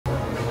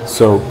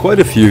So quite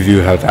a few of you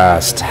have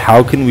asked,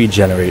 how can we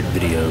generate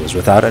videos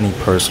without any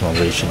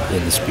personalization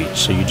in the speech?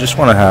 So you just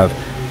want to have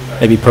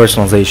maybe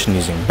personalization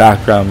using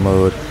background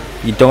mode.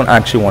 You don't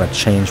actually want to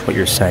change what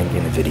you're saying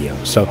in the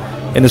video. So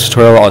in this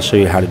tutorial, I'll show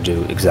you how to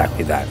do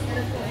exactly that.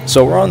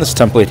 So we're on this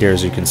template here,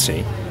 as you can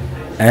see.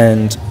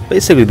 And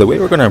basically the way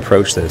we're going to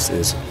approach this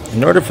is,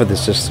 in order for the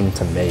system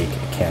to make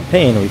a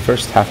campaign, we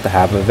first have to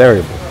have a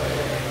variable.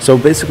 So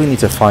basically we need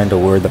to find a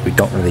word that we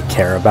don't really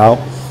care about.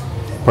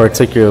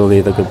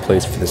 Particularly the good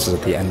place for this is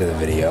at the end of the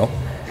video,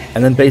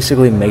 and then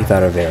basically make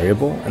that a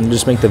variable and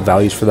just make the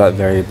values for that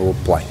variable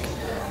blank,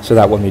 so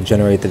that when we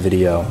generate the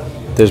video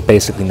there's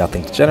basically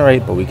nothing to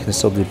generate, but we can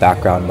still do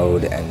background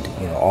mode and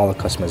all the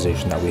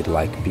customization that we'd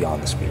like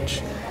beyond the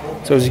speech.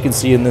 So as you can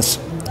see in this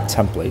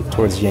template,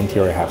 towards the end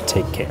here I have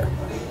take care,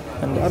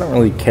 and I don't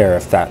really care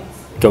if that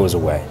goes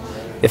away.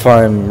 If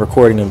I'm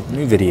recording a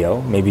new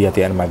video, maybe at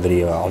the end of my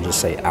video I'll just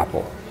say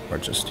Apple, or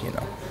just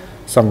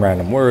some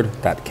random word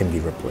that can be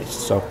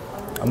replaced. So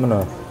I'm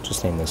gonna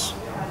just name this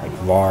like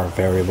var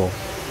variable.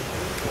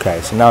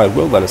 Okay, so now it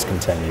will let us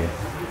continue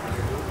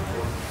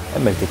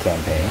and make the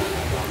campaign.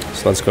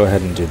 So let's go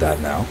ahead and do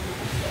that now.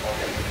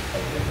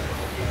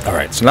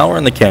 Alright, so now we're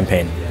in the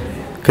campaign.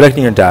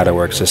 Connecting your data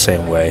works the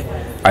same way,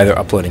 either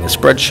uploading a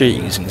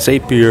spreadsheet using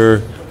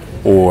Zapier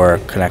or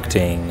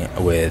connecting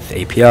with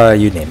API,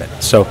 you name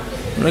it. So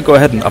I'm gonna go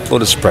ahead and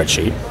upload a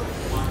spreadsheet.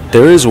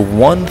 There is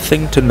one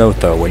thing to note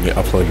though when you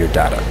upload your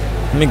data.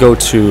 Let me go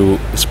to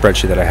the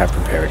spreadsheet that I have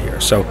prepared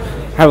here. So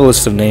I have a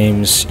list of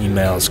names,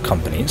 emails,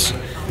 companies,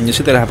 and you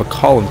see that I have a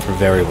column for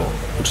variable,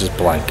 which is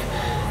blank.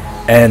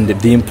 And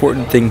the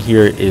important thing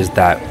here is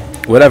that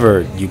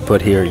whatever you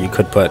put here, you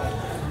could put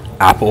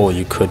Apple,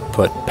 you could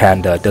put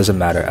Panda, it doesn't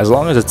matter, as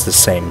long as it's the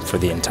same for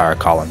the entire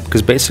column.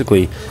 Because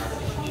basically,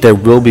 there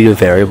will be a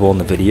variable in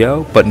the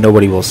video, but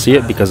nobody will see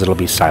it because it'll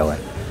be silent.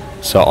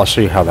 So I'll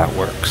show you how that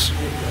works.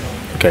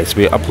 Okay, so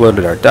we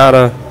uploaded our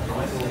data.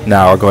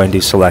 Now we're going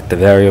to select the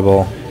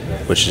variable,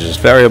 which is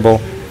just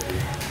variable,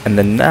 and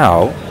then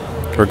now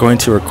we're going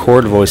to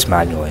record voice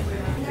manually.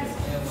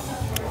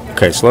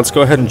 Okay, so let's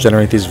go ahead and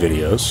generate these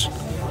videos,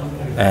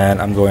 and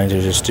I'm going to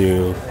just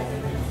do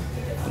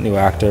new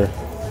actor.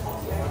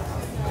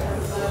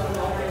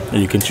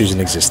 You can choose an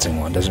existing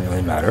one, doesn't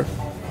really matter.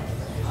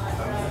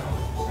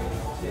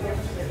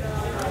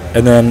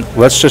 And then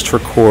let's just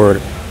record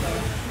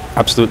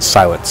absolute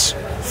silence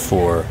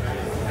for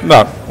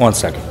about 1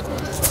 second.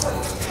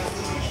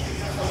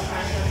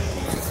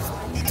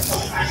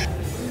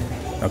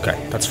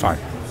 Okay, that's fine.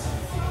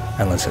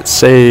 And let's hit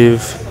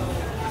save.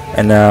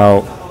 And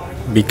now,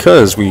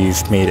 because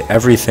we've made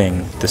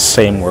everything the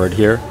same word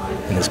here,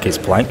 in this case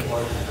blank,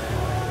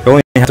 we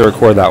only have to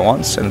record that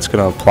once, and it's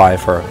going to apply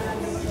for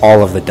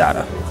all of the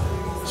data.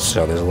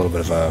 So there's a little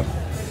bit of a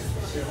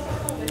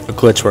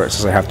glitch where it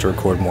says I have to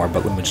record more,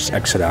 but let me just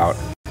exit out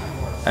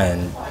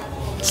and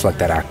select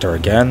that actor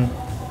again,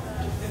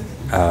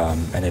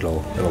 and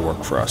it'll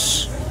work for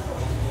us.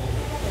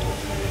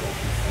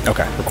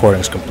 Okay,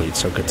 recording is complete,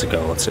 so good to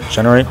go. Let's hit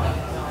generate.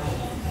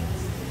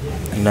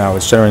 And now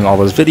it's generating all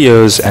those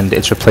videos, and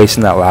it's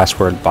replacing that last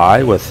word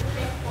by with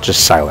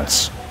just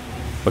silence,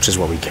 which is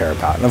what we care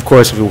about. And of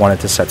course, if we wanted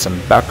to set some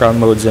background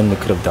modes in, we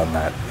could have done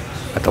that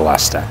at the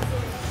last step.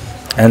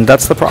 And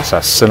that's the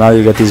process. So now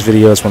you get these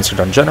videos once you're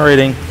done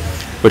generating,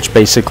 which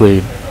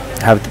basically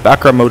have the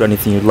background mode,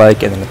 anything you'd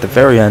like, and then at the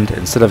very end,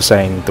 instead of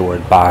saying the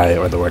word buy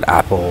or the word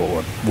Apple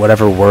or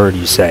whatever word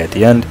you say at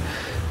the end,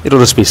 it'll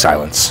just be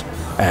silence.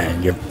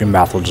 And your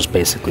mouth will just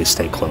basically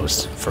stay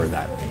closed for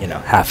that,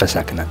 half a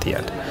second at the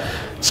end.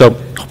 So,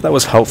 hope that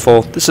was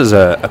helpful. This is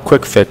a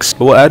quick fix,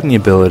 but we'll add the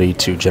ability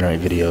to generate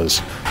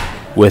videos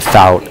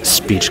without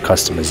speech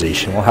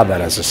customization. We'll have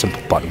that as a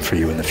simple button for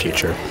you in the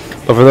future.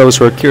 But for those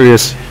who are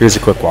curious, here's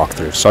a quick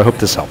walkthrough. So I hope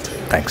this helped.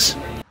 Thanks.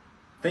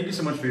 Thank you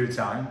so much for your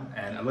time,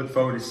 and I look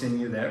forward to seeing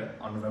you there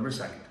on November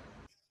 2nd.